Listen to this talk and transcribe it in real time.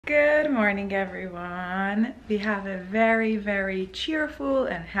Good morning, everyone. We have a very cheerful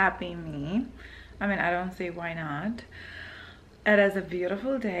and happy me. I mean, I don't see why not. It is a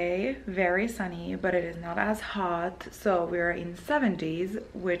beautiful day, very sunny, but it is not as hot. So we're in 70s,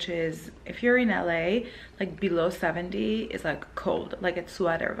 which is, if you're in LA, like below 70 is like cold, like it's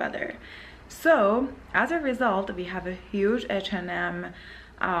sweater weather. So as a result, we have a huge H&M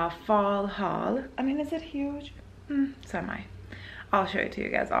fall haul. I mean, is it huge? Semi. I'll show it to you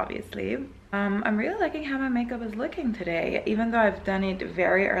guys, obviously. I'm really liking how my makeup is looking today. Even though I've done it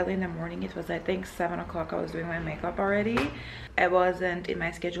very early in the morning, it was I think 7 o'clock I was doing my makeup already. It wasn't in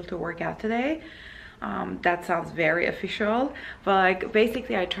my schedule to work out today. That sounds very official, but like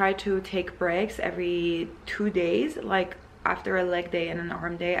basically I try to take breaks every 2 days. Like after a leg day and an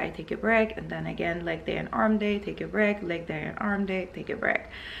arm day, I take a break, and then again leg day and arm day, take a break, leg day and arm day, take a break.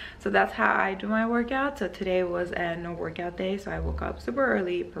 So that's how I do my workout. So today was a no workout day, so I woke up super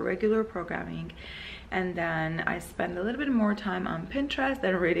early per regular programming, and then I spent a little bit more time on Pinterest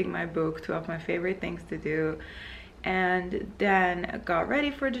and reading my book, 2 of my favorite things to do, and then got ready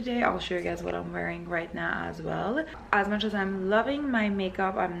for the day. I'll show you guys what I'm wearing right now as well. As much as I'm loving my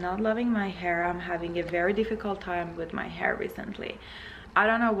makeup, I'm not loving my hair. I'm having a very difficult time with my hair recently. I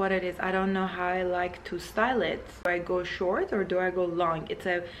don't know what it is. I don't know how I like to style it. Do I go short or do I go long? It's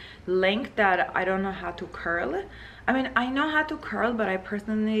a length that I don't know how to curl. I mean, I know how to curl, but I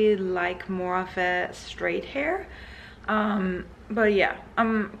personally like more of a straight hair. But yeah,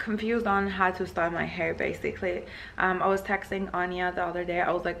 I'm confused on how to style my hair basically. I was texting Anya the other day.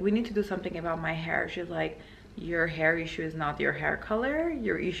 I was like, we need to do something about my hair. She's like, your hair issue is not your hair color,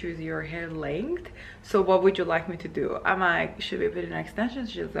 your issue is your hair length. So what would you like me to do? I'm like, should we put in extensions?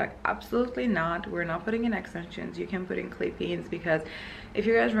 She's like, absolutely not. We're not putting in extensions. You can put in clip-ins, because if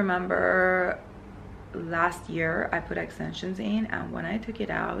you guys remember last year I put extensions in, and when I took it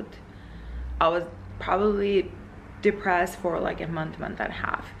out I was probably depressed for like a month and a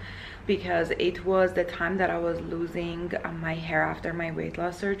half, because it was the time that I was losing my hair after my weight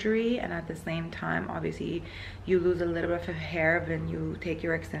loss surgery, and at the same time obviously you lose a little bit of hair when you take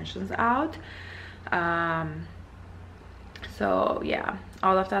your extensions out. So yeah,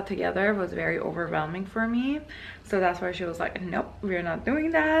 all of that together was very overwhelming for me. So that's why she was like, nope, we're not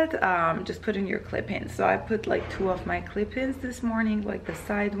doing that. Just put in your clip-ins. So I put like 2 of my clip-ins this morning, like the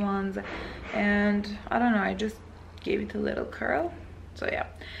side ones, and I don't know, I just gave it a little curl. So yeah,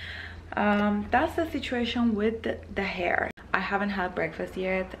 that's the situation with the hair. I haven't had breakfast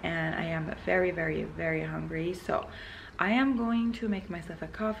yet, and I am very hungry. So I am going to make myself a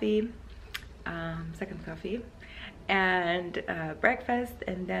coffee, second coffee, and breakfast,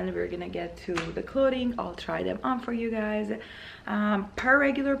 and then we're gonna get to the clothing. I'll try them on for you guys. Per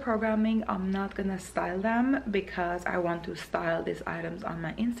regular programming, I'm not gonna style them because I want to style these items on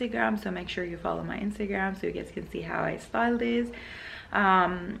my Instagram. So make sure you follow my Instagram so you guys can see how I style these.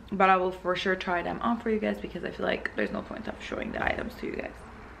 But I will for sure try them on for you guys, because I feel like there's no point of showing the items to you guys.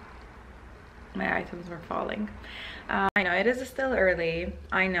 My items were falling. I know it is still early,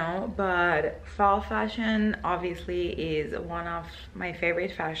 I know, but fall fashion obviously is one of my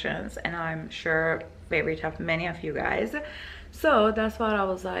favorite fashions, and I'm sure favorite of many of you guys. So that's what I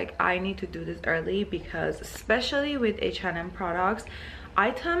was like, I need to do this early, because especially with H&M products,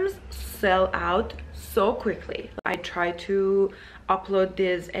 items sell out so quickly. I try to upload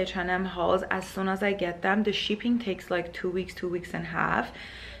these H&M hauls as soon as I get them. The shipping takes like 2 weeks, 2.5 weeks,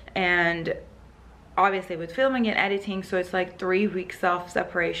 and obviously with filming and editing, so it's like 3 weeks of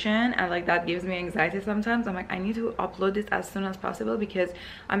separation, and like that gives me anxiety sometimes. I'm like, I need to upload this as soon as possible, because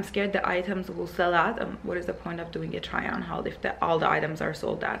I'm scared the items will sell out. What is the point of doing a try on haul if all the items are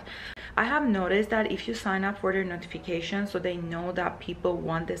sold out? I have noticed that if you sign up for their notifications, so they know that people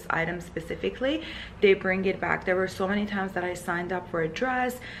want this item specifically, they bring it back. There were so many times that I signed up for a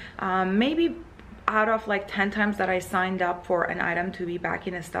dress, maybe out of like 10 times that I signed up for an item to be back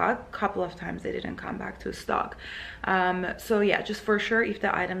in a stock, a couple of times they didn't come back to stock. So yeah, just for sure, if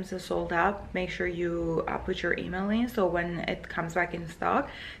the items are sold out, make sure you put your email in, so when it comes back in stock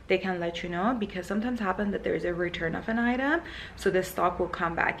they can let you know, because sometimes happen that there's a return of an item, so the stock will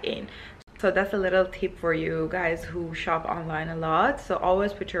come back in. So that's a little tip for you guys who shop online a lot. So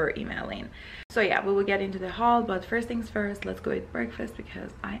always put your email in. So yeah, we will get into the haul, but first things first, let's go eat breakfast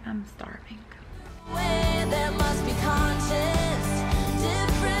because I am starving.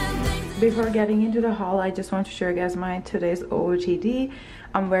 Before getting into the haul, I just want to show you guys my today's OOTD.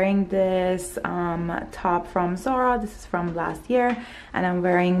 I'm wearing this top from Zara. This is from last year, and I'm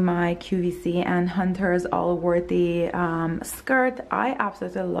wearing my QVC and Hunter's All Worthy skirt. I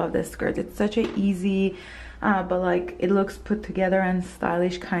absolutely love this skirt. It's such an easy but like it looks put together and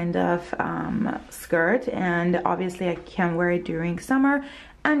stylish kind of skirt, and obviously I can wear it during summer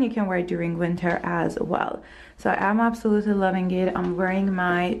and you can wear it during winter as well. So I'm absolutely loving it. I'm wearing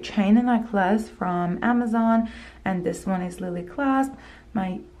my chain necklace from Amazon, and this one is lily clasp,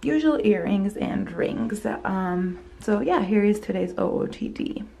 my usual earrings and rings. So yeah, here is today's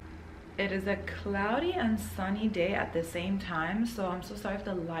OOTD. It is a cloudy and sunny day at the same time, so I'm so sorry if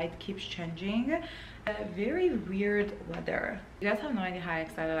the light keeps changing. Very weird weather. You guys have no idea how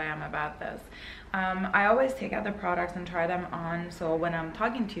excited I am about this. I always take out the products and try them on, so when I'm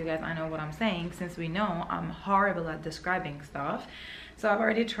talking to you guys I know what I'm saying, since we know I'm horrible at describing stuff. So I've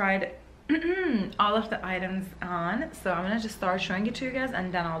already tried all of the items on, so I'm gonna just start showing it to you guys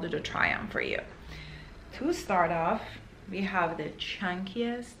and then I'll do the try on for you. To start off, we have the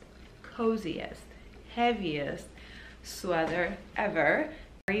chunkiest, coziest, heaviest sweater ever.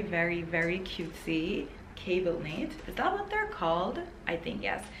 Very, very, very cutesy cable knit. Is that what they're called? I think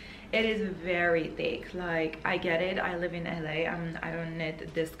yes. It is very thick. Like, I get it, I live in LA. I don't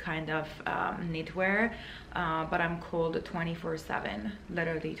knit this kind of knitwear, but I'm cold 24/7,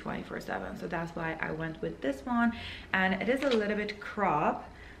 literally 24/7. So that's why I went with this one, and it is a little bit crop.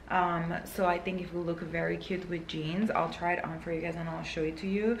 So I think it will look very cute with jeans. I'll try it on for you guys and I'll show it to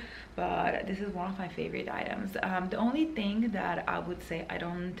you, but this is one of my favorite items. The only thing that I would say I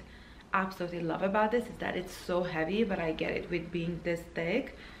don't absolutely love about this is that it's so heavy, but I get it, with being this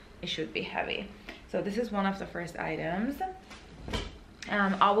thick it should be heavy. So this is one of the first items.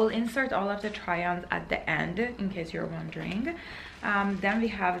 I will insert all of the try-ons at the end in case you're wondering. Then we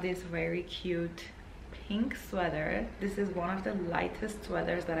have this very cute pink sweater. This is one of the lightest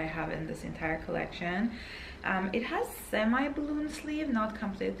sweaters that I have in this entire collection. It has semi balloon sleeve, not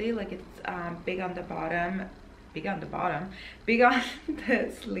completely, like it's big on the bottom, big on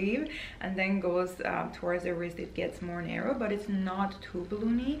the sleeve, and then goes towards the wrist. It gets more narrow, but it's not too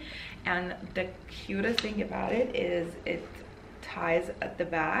balloony. And the cutest thing about it is it ties at the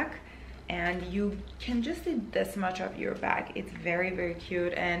back, and you can just see this much of your back. It's very, very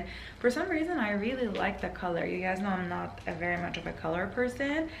cute, and for some reason I really like the color. You guys know I'm not very much of a color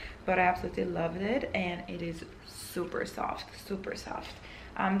person, but I absolutely loved it, and it is super soft, super soft.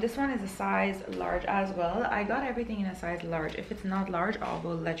 This one is a size large as well. I got everything in a size large. If it's not large, I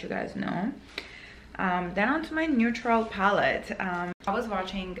will let you guys know. Then onto my neutral palette. I was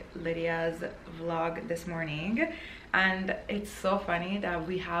watching Lydia's vlog this morning, and it's so funny that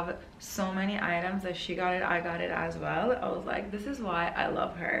we have so many items that she got it, I got it as well. I was like, this is why I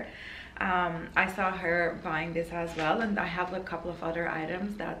love her. I saw her buying this as well, and I have a couple of other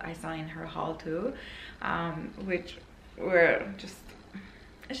items that I saw in her haul too, which were just,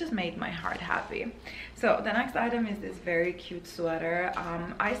 it just made my heart happy. So the next item is this very cute sweater.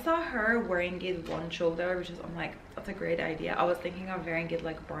 I saw her wearing it one shoulder, which is, I'm like, that's a great idea. I was thinking of wearing it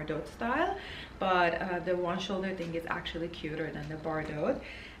like Bardot style, but the one shoulder thing is actually cuter than the Bardot.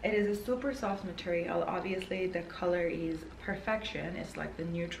 It is a super soft material. Obviously the color is perfection. It's like the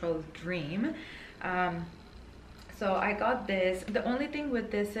neutral dream. So I got this. The only thing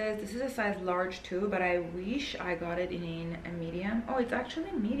with this is a size large too, but I wish I got it in a medium. Oh, it's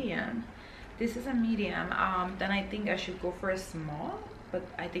actually medium. This is a medium. Then I think I should go for a small, but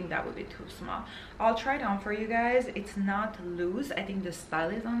I think that would be too small. I'll try it on for you guys. It's not loose. I think the style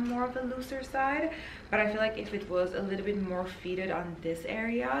is on more of the looser side, but I feel like if it was a little bit more fitted on this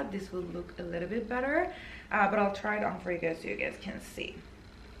area, this would look a little bit better. But I'll try it on for you guys so you guys can see.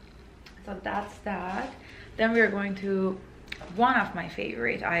 So that's that. Then we are going to one of my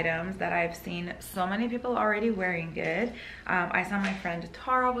favorite items that I've seen so many people already wearing it. I saw my friend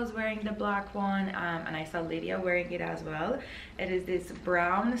Tara was wearing the black one, and I saw Lydia wearing it as well. It is this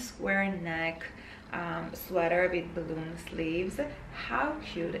brown square neck sweater with balloon sleeves. How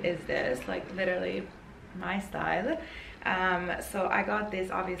cute is this? Like, literally my style. So I got this.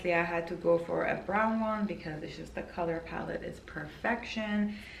 Obviously I had to go for a brown one because it's just the color palette is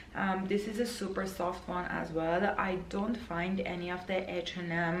perfection. This is a super soft one as well. I don't find any of the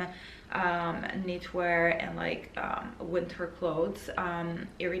H&M knitwear and like winter clothes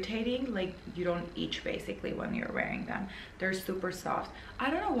irritating. Like, you don't itch basically when you're wearing them. They're super soft. I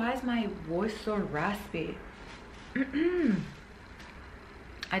don't know why is my voice so raspy.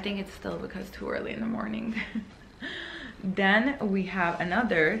 I think it's still because too early in the morning. Then we have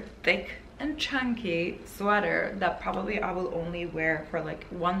another thick and chunky sweater that probably I will only wear for like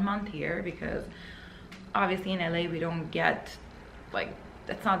 1 month here, because obviously in LA we don't get, like,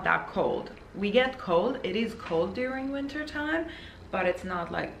 it's not that cold. We get cold, it is cold during winter time, but it's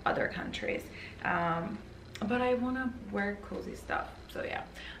not like other countries. But I want to wear cozy stuff, So yeah.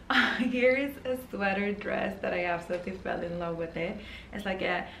 Here is a sweater dress that I absolutely fell in love with. It it's like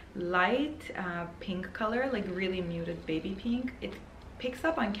a light pink color, like really muted baby pink. It picks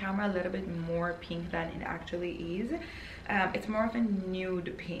up on camera a little bit more pink than it actually is. It's more of a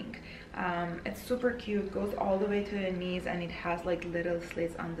nude pink. It's super cute, goes all the way to the knees, and it has like little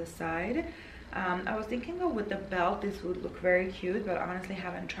slits on the side. I was thinking of with the belt this would look very cute, but honestly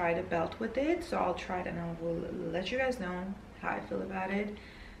haven't tried a belt with it, so I'll try it and I will let you guys know how I feel about it.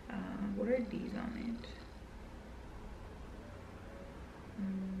 What are these on it?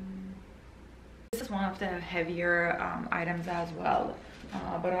 This is one of the heavier items as well,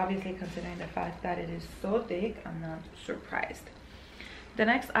 but obviously considering the fact that it is so thick, I'm not surprised. The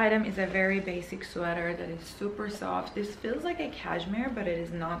next item is a very basic sweater that is super soft. This feels like a cashmere, but it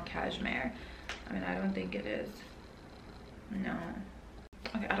is not cashmere. I mean, I don't think it is. No.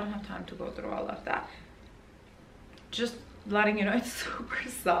 Okay, I don't have time to go through all of that. Just letting you know, it's super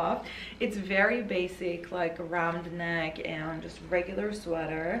soft. It's very basic, like round neck and just regular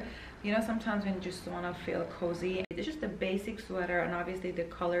sweater. You know, sometimes when you just want to feel cozy, it's just a basic sweater, and obviously the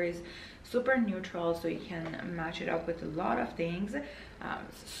color is super neutral, so you can match it up with a lot of things.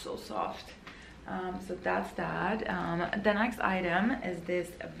 It's so soft. So that's that. The next item is this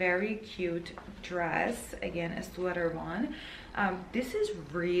very cute dress, again a sweater one. This is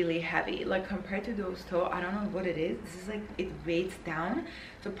really heavy, like compared to those two. I don't know what it is. This is like, it weighs down,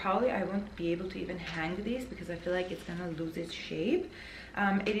 so probably I won't be able to even hang this because I feel like it's gonna lose its shape.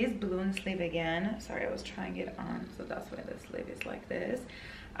 It is balloon sleeve again. Sorry, I was trying it on, so that's why the sleeve is like this.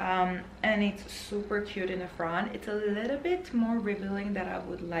 And it's super cute in the front. It's a little bit more revealing than I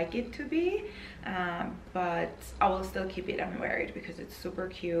would like it to be, but I will still keep it and wear it because it's super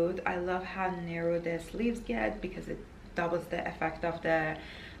cute. I love how narrow the sleeves get because it doubles the effect of the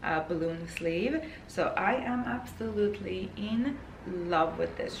balloon sleeve. So I am absolutely in love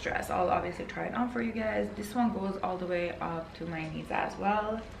with this dress. I'll obviously try it on for you guys. This one goes all the way up to my knees as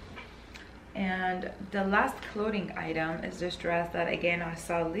well. And the last clothing item is this dress that again I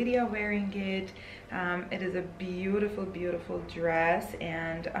saw Lydia wearing it. It is a beautiful dress,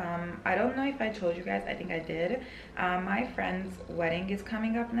 and I don't know if I told you guys, I think I did. My friend's wedding is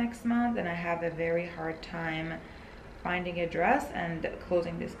coming up next month, and I have a very hard time finding a dress and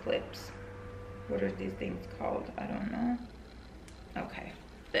closing these clips. What are these things called? I don't know. Okay,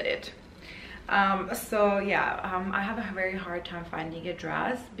 did it. So yeah, I have a very hard time finding a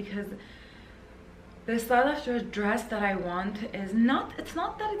dress because the style of dress that I want is not, it's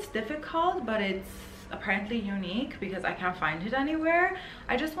not that it's difficult, but it's apparently unique because I can't find it anywhere.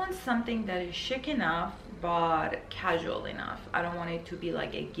 I just want something that is chic enough but casual enough. I don't want it to be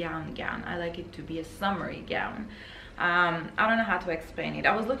like a gown. I like it to be a summery gown. I don't know how to explain it.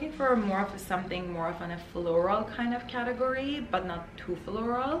 I was looking for more of something more of a floral kind of category, but not too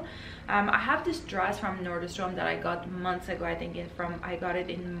floral. I have this dress from Nordstrom that I got months ago. I think I got it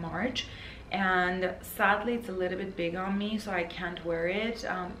in March, and sadly it's a little bit big on me, so I can't wear it.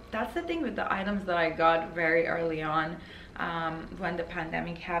 That's the thing with the items that I got very early on, when the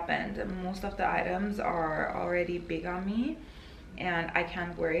pandemic happened. Most of the items are already big on me and I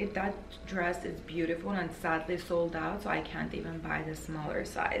can't wear it. That dress is beautiful and sadly sold out, so I can't even buy the smaller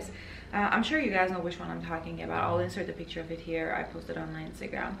size. I'm sure you guys know which one I'm talking about. I'll insert the picture of it here. I posted on my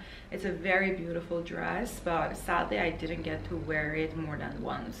Instagram. It's a very beautiful dress, but sadly I didn't get to wear it more than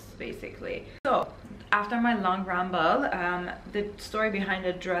once, basically. So after my long ramble, the story behind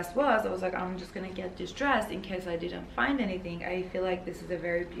the dress was, I was like, I'm just gonna get this dress in case I didn't find anything. I feel like this is a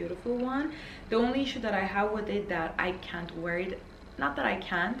very beautiful one. The only issue that I have with it that I can't wear it, not that I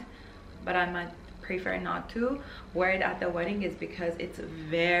can't, but I might prefer not to wear it at the wedding, is because it's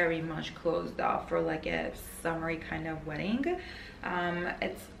very much closed off for like a summery kind of wedding.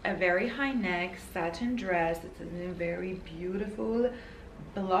 It's a very high neck satin dress. It's a very beautiful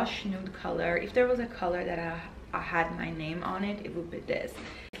blush nude color. If there was a color that I had my name on it, it would be this.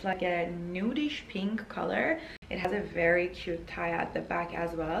 It's like a nudish pink color. It has a very cute tie at the back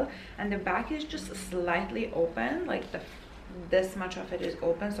as well, and the back is just slightly open, like this much of it is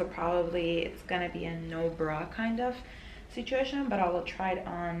open, so probably it's gonna be a no bra kind of situation, but I will try it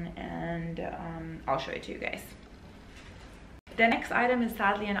on and I'll show it to you guys. The next item is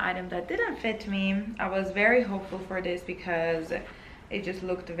sadly an item that didn't fit me. I was very hopeful for this because it just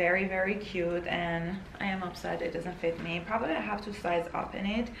looked very, very cute, and I am upset it doesn't fit me. Probably I have to size up in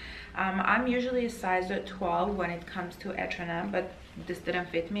it. I'm usually a size 12 when it comes to H&M, but this didn't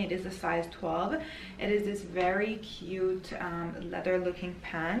fit me. It is a size 12. It is this very cute leather looking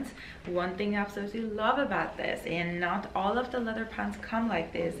pants. One thing I absolutely love about this, and not all of the leather pants come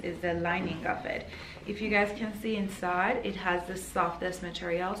like this, is the lining of it. If you guys can see inside, it has the softest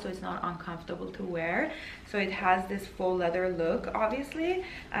material, so it's not uncomfortable to wear. So it has this faux leather look, obviously,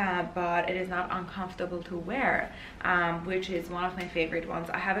 but it is not uncomfortable to wear, which is one of my favorite ones.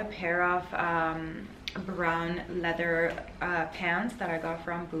 I have a pair of brown leather pants that I got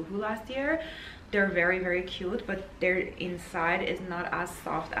from Boohoo last year. They're very, very cute, but their inside is not as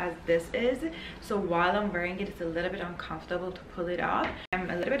soft as this is. So while I'm wearing it, it's a little bit uncomfortable to pull it off. I'm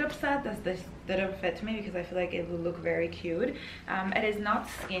a little bit upset that this didn't fit me because I feel like it would look very cute. It is not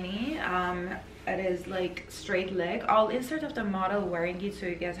skinny. It is like straight leg. I'll insert of the model wearing it so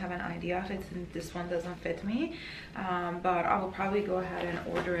you guys have an idea of it, since this one doesn't fit me. But I will probably go ahead and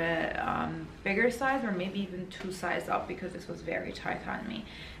order a bigger size, or maybe even 2 sizes up, because this was very tight on me.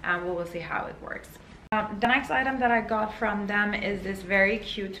 And we will see how it works. The next item that I got from them is this very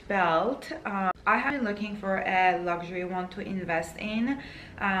cute belt. I have been looking for a luxury one to invest in,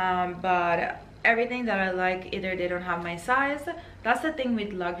 but everything that I like, either they don't have my size. That's the thing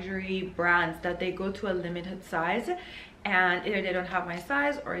with luxury brands, that they go to a limited size, and either they don't have my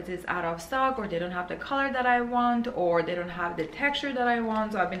size, or it is out of stock, or they don't have the color that I want, or they don't have the texture that I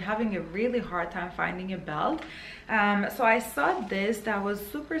want. So I've been having a really hard time finding a belt. So I saw this that was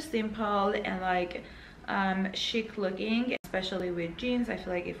super simple and like chic looking, especially with jeans. I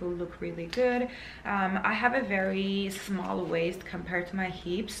feel like it will look really good. I have a very small waist compared to my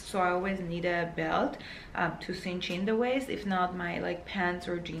hips, so I always need a belt to cinch in the waist. If not, my like pants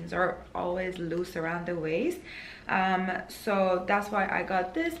or jeans are always loose around the waist. So that's why I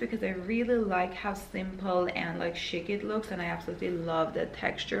got this, because I really like how simple and like chic it looks, and I absolutely love the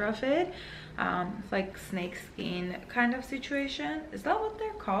texture of it. It's like snake skin kind of situation. Is that what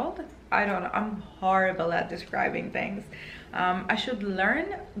they're called? I don't know. I'm horrible at describing things. I should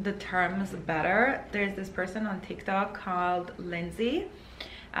learn the terms better. There's this person on TikTok called Lindsay.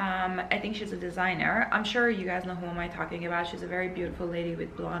 I think she's a designer. I'm sure you guys know who am I talking about. She's a very beautiful lady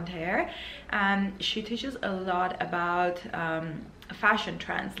with blonde hair. She teaches a lot about fashion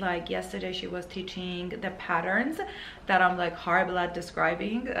trends. Like yesterday she was teaching the patterns that I'm like horrible at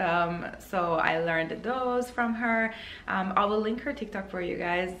describing, so I learned those from her. I will link her TikTok for you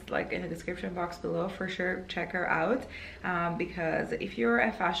guys like in the description box below. For sure check her out, because if you're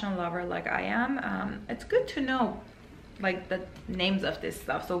a fashion lover like I am, it's good to know like the names of this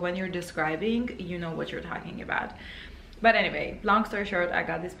stuff, so when you're describing, you know what you're talking about. But anyway, long story short, I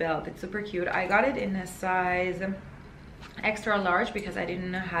got this belt. It's super cute. I got it in a size extra large because I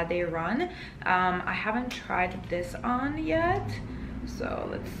didn't know how they run. I haven't tried this on yet, so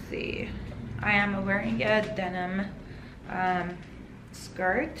let's see. I am wearing a denim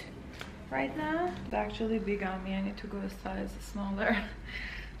skirt right now. It's actually big on me. I need to go a size smaller.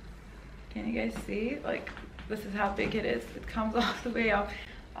 Can you guys see? Like, this is how big it is. It comes all the way up.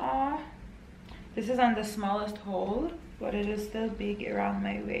 Oh, this is on the smallest hole, but it is still big around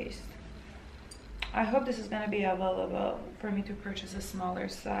my waist. I hope this is going to be available for me to purchase a smaller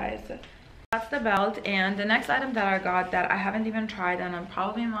size. That's the belt. And the next item that I got that I haven't even tried, and I'm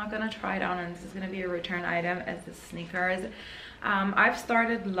probably not going to try it on, and this is going to be a return item, is the sneakers. I've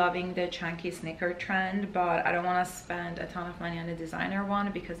started loving the chunky sneaker trend, but I don't want to spend a ton of money on the designer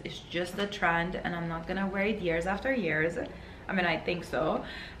one because it's just a trend and I'm not gonna wear it years after years. I mean, I think so.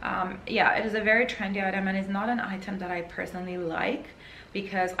 Yeah, it is a very trendy item, and it's not an item that I personally like,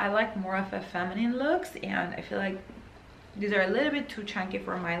 because I like more of a feminine looks, and I feel like these are a little bit too chunky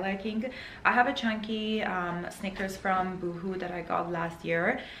for my liking. I have a chunky sneakers from Boohoo that I got last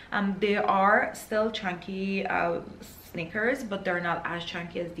year. They are still chunky sneakers, but they're not as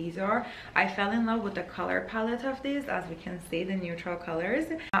chunky as these are. I fell in love with the color palette of these, as we can see, the neutral colors.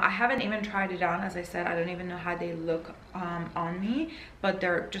 I haven't even tried it on. As I said, I don't even know how they look on me, but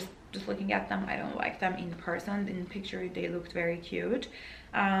they're just looking at them, I don't like them in person. In picture they looked very cute.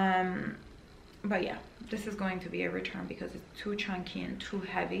 But yeah, this is going to be a return because it's too chunky and too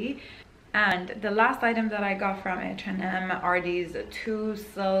heavy. And the last item that I got from H&M are these two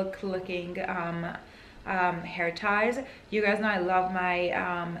silk looking hair ties. You guys know I love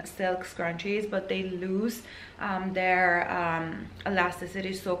my silk scrunchies, but they lose their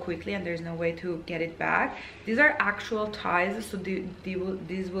elasticity so quickly, and there's no way to get it back. These are actual ties, so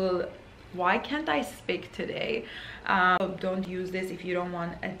these will why can't I speak today? Don't use this if you don't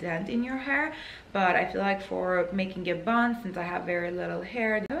want a dent in your hair, but I feel like for making a bun, since I have very little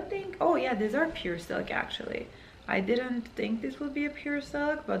hair, I don't think, oh yeah, these are pure silk actually. I didn't think this would be a pure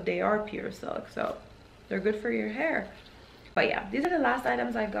silk, but they are pure silk, so they're good for your hair. But yeah, these are the last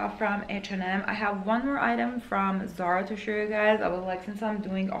items I got from H&M. I have one more item from Zara to show you guys. I was like, since I'm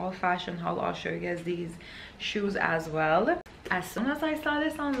doing all fashion haul, I'll show you guys these shoes as well. As soon as I saw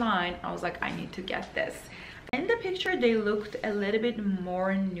this online, I was like, I need to get this. In the picture, they looked a little bit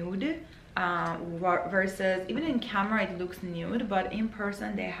more nude. Versus even in camera it looks nude, but in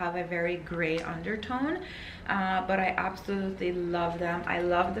person they have a very gray undertone. But I absolutely love them. I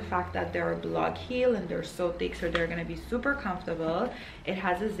love the fact that they're a block heel and they're so thick, so they're gonna be super comfortable. It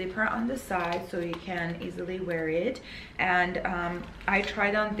has a zipper on the side so you can easily wear it. And I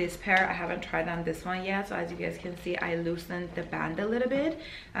tried on this pair. I haven't tried on this one yet, so as you guys can see, I loosened the band a little bit,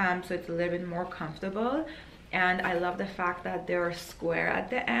 so it's a little bit more comfortable. And I love the fact that they're square at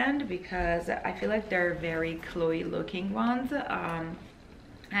the end, because I feel like they're very Chloe looking ones.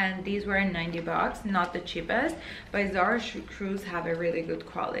 And these were 90 bucks, not the cheapest, but Zara shoes have a really good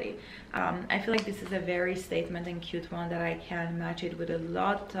quality. I feel like this is a very statement and cute one that I can match it with a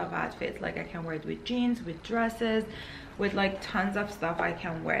lot of outfits. Like I can wear it with jeans, with dresses, with like tons of stuff. I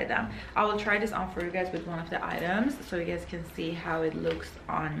can wear them. I will try this on for you guys with one of the items so you guys can see how it looks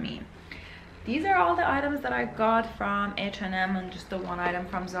on me. These are all the items that I got from H&M and just the one item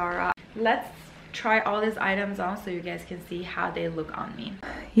from Zara. Let's try all these items on so you guys can see how they look on me.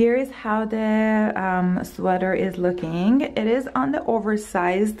 Here is how the sweater is looking. It is on the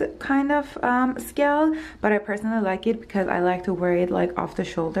oversized kind of scale, but I personally like it because I like to wear it like off the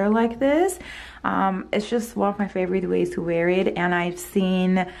shoulder like this. It's just one of my favorite ways to wear it, and I've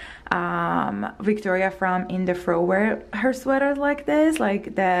seen Victoria from In The Fro wear her sweaters like this,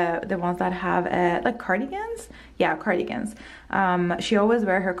 like the ones that have like cardigans. Yeah, cardigans. She always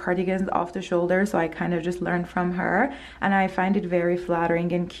wear her cardigans off the shoulder, so I kind of just learned from her, and I find it very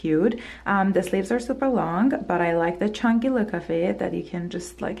flattering and cute. The sleeves are super long, but I like the chunky look of it, that you can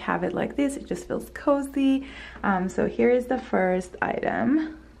just like have it like this. It just feels cozy. So here is the first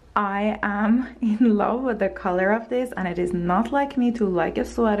item. I am in love with the color of this, and it is not like me to like a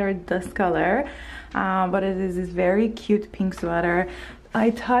sweater this color, but it is this very cute pink sweater. I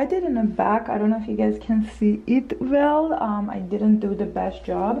tied it in the back. I don't know if you guys can see it well. I didn't do the best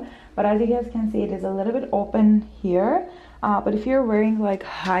job, but as you guys can see, it is a little bit open here. But if you're wearing like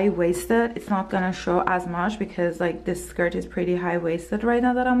high-waisted, it's not gonna show as much because like this skirt is pretty high-waisted right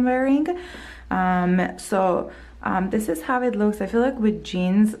now that I'm wearing. This is how it looks. I feel like with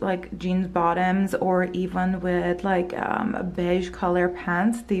jeans, like jeans bottoms, or even with like beige color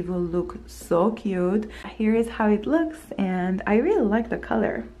pants, they will look so cute. Here is how it looks, and I really like the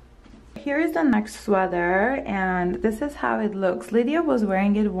color. Here is the next sweater, and this is how it looks. Lydia was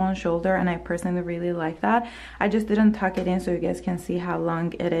wearing it one shoulder, and I personally really like that. I just didn't tuck it in so you guys can see how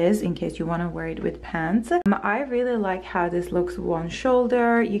long it is in case you want to wear it with pants. I really like how this looks one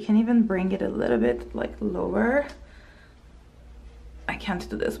shoulder. You can even bring it a little bit like lower. I can't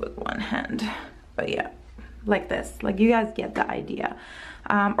do this with one hand, but yeah, like this. Like you guys get the idea.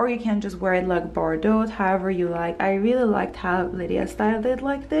 Or you can just wear it like Bordeaux, however you like. I really liked how Lydia styled it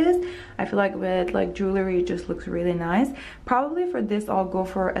like this. I feel like with like jewelry it just looks really nice. Probably for this I'll go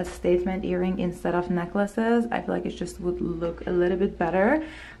for a statement earring instead of necklaces. I feel like it just would look a little bit better.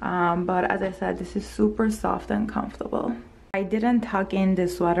 But as I said, this is super soft and comfortable. I didn't tuck in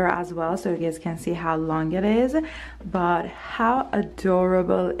this sweater as well so you guys can see how long it is, but how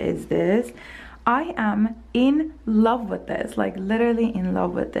adorable is this? I am in love with this, like literally in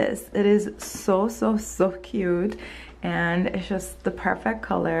love with this. It is so cute, and it's just the perfect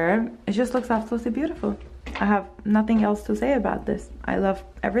color. It just looks absolutely beautiful. I have nothing else to say about this. I love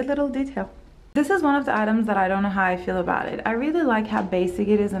every little detail. This is one of the items that I don't know how I feel about it. I really like how basic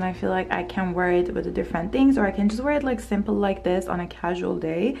it is, and I feel like I can wear it with the different things, or I can just wear it like simple like this on a casual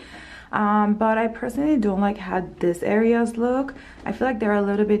day. But I personally don't like how this areas look. I feel like they're a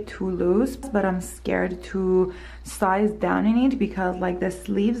little bit too loose, but I'm scared to size down in it because like the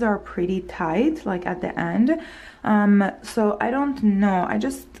sleeves are pretty tight like at the end. So I don't know, I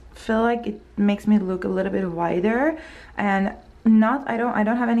just feel like it makes me look a little bit wider, and I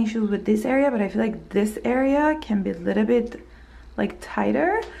don't have any issues with this area, but I feel like this area can be a little bit like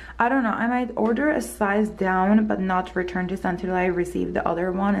tighter. I don't know, I might order a size down but not return this until I receive the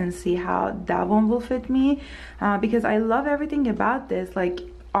other one and see how that one will fit me, because I love everything about this. Like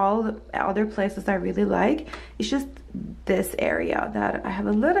all the other places I really like, it's just this area that I have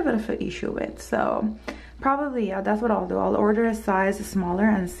a little bit of an issue with. So probably, yeah, that's what I'll do. I'll order a size smaller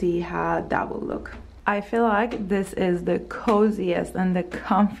and see how that will look. I feel like this is the coziest and the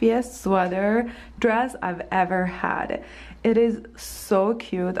comfiest sweater dress I've ever had. It is so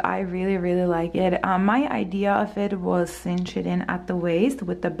cute. I really like it. My idea of it was cinch it in at the waist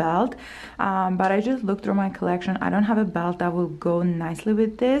with the belt, but I just looked through my collection. I don't have a belt that will go nicely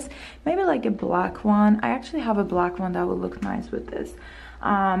with this. Maybe like a black one. I actually have a black one that will look nice with this.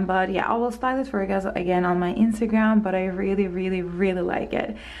 But yeah, I will style it for you guys again on my Instagram, but I really like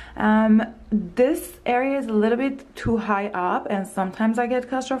it. This area is a little bit too high up and sometimes I get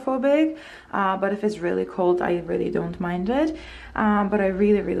claustrophobic, but if it's really cold I really don't mind it. But I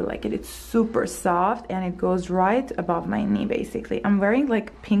really like it. It's super soft and it goes right above my knee basically. I'm wearing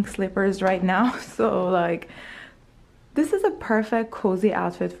like pink slippers right now, so like this is a perfect cozy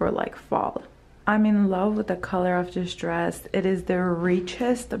outfit for like fall. I'm in love with the color of this dress. It is the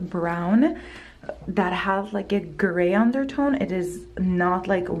richest brown that has like a gray undertone. It is not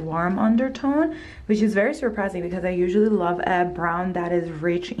like a warm undertone, which is very surprising because I usually love a brown that is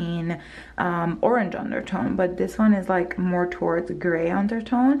rich in orange undertone, but this one is like more towards gray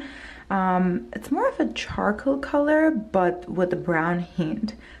undertone. It's more of a charcoal color but with a brown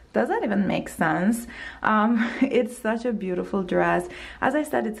hint. Does that even make sense? It's such a beautiful dress. As I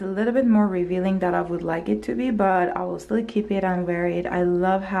said, it's a little bit more revealing than I would like it to be, but I will still keep it and wear it. I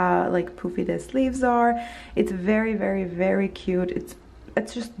love how like poofy the sleeves are. It's very cute.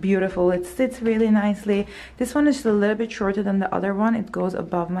 It's just beautiful. It sits really nicely. This one is just a little bit shorter than the other one. It goes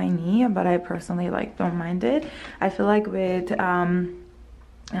above my knee, but I personally like don't mind it. I feel like with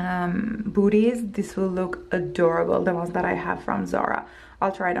booties this will look adorable, the ones that I have from Zara.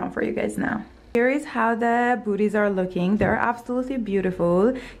 I'll try it on for you guys now. Here is how the booties are looking. They're absolutely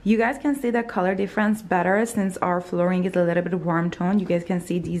beautiful. You guys can see the color difference better since our flooring is a little bit warm tone. You guys can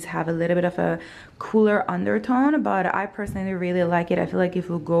see these have a little bit of a cooler undertone, but I personally really like it. I feel like it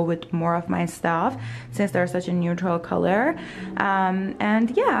will go with more of my stuff since they're such a neutral color.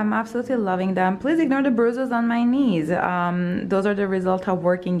 And yeah, I'm absolutely loving them. Please ignore the bruises on my knees. Those are the result of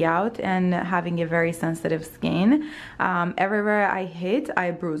working out and having a very sensitive skin. Everywhere I hit,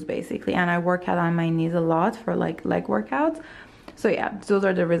 I bruise basically, and I work out on my knees a lot for like leg workouts. So yeah, those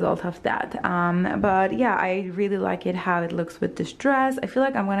are the result of that. But yeah, I really like it how it looks with this dress. I feel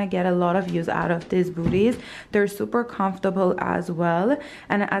like I'm gonna get a lot of use out of these booties. They're super comfortable as well,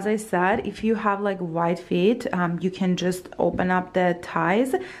 and as I said, if you have like wide feet, you can just open up the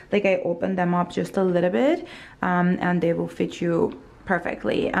thighs. Like I opened them up just a little bit, and they will fit you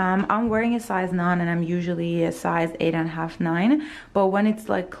perfectly. I'm wearing a size 9 and I'm usually a size 8.5, 9, but when it's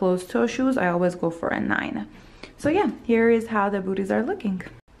like closed toe shoes I always go for a 9. So yeah, here is how the booties are looking.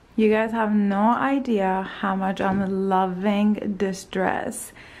 You guys have no idea how much I'm loving this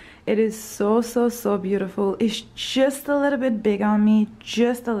dress. It is so beautiful. It's just a little bit big on me,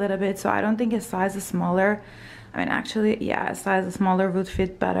 just a little bit, so I don't think a size is smaller. I mean, actually, yeah, a size smaller would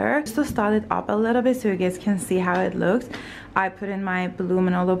fit better. Just to style it up a little bit so you guys can see how it looks, I put in my blue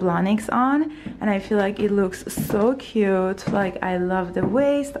Manolo Blahniks on, and I feel like it looks so cute. Like, I love the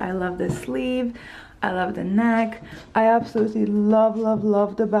waist, I love the sleeve, I love the neck. I absolutely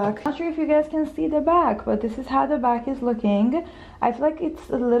love the back. Not sure if you guys can see the back, but this is how the back is looking. I feel like it's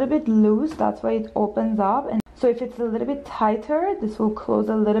a little bit loose, that's why it opens up. And so if it's a little bit tighter, this will close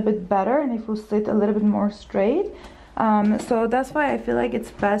a little bit better, and it will sit a little bit more straight. So that's why I feel like it's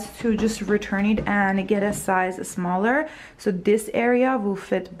best to just return it and get a size smaller, so this area will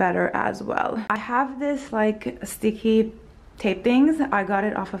fit better as well. I have this like sticky tape things. I got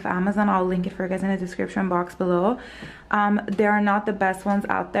it off of Amazon. I'll link it for you guys in the description box below. They are not the best ones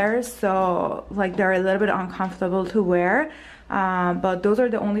out there, so like they're a little bit uncomfortable to wear. But those are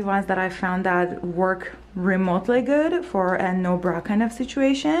the only ones that I found that work remotely good for a no bra kind of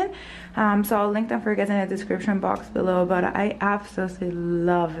situation. So I'll link them for you guys in the description box below. But I absolutely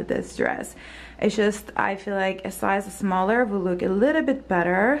love this dress. It's just, I feel like a size smaller will look a little bit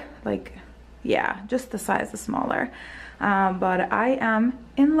better. Like, yeah, just the size smaller. But I am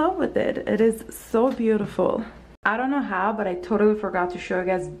in love with it. It is so beautiful. I don't know how, but I totally forgot to show you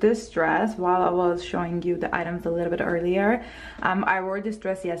guys this dress while I was showing you the items a little bit earlier. I wore this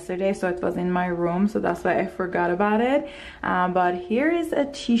dress yesterday, so it was in my room, so that's why I forgot about it. But here is a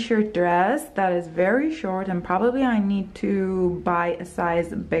t-shirt dress that is very short, and probably I need to buy a size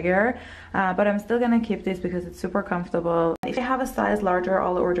bigger. But I'm still gonna keep this because it's super comfortable. If I have a size larger,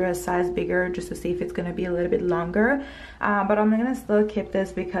 I'll order a size bigger just to see if it's gonna be a little bit longer. But I'm gonna still keep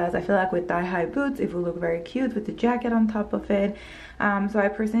this because I feel like with thigh-high boots, it will look very cute with the jacket on top of it. So I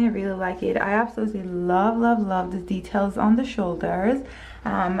personally really like it. I absolutely love the details on the shoulders.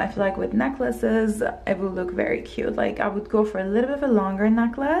 I feel like with necklaces, it will look very cute. Like, I would go for a little bit of a longer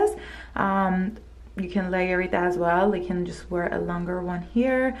necklace. you can layer it as well. You can just wear a longer one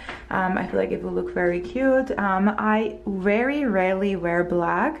here. I feel like it will look very cute. I very rarely wear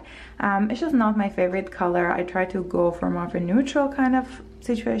black. It's just not my favorite color. I try to go for more of a neutral kind of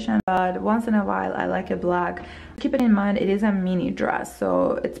situation, but once in a while I like a black. Keep it in mind, it is a mini dress,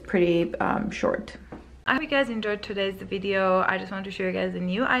 so it's pretty short. I hope you guys enjoyed today's video. I just want to show you guys the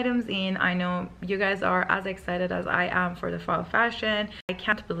new items in. I know you guys are as excited as I am for the fall fashion. I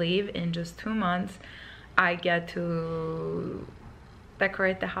can't believe in just 2 months I get to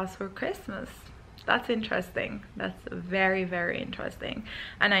decorate the house for Christmas. That's interesting. That's very, very interesting.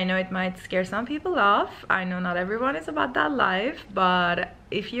 And I know it might scare some people off. I know not everyone is about that life, but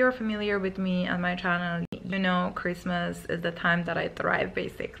if you're familiar with me and my channel, you know Christmas is the time that I thrive,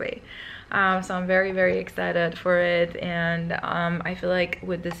 basically. So I'm very, very excited for it. And I feel like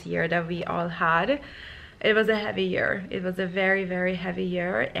with this year that we all had, it was a heavy year. It was a very, very heavy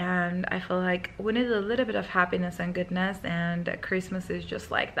year, and I feel like we need a little bit of happiness and goodness, and Christmas is just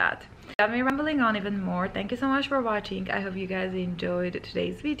like that. Got me rambling on even more. Thank you so much for watching. I hope you guys enjoyed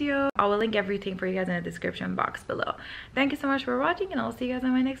today's video. I will link everything for you guys in the description box below. Thank you so much for watching, and I'll see you guys in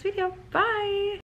my next video. Bye!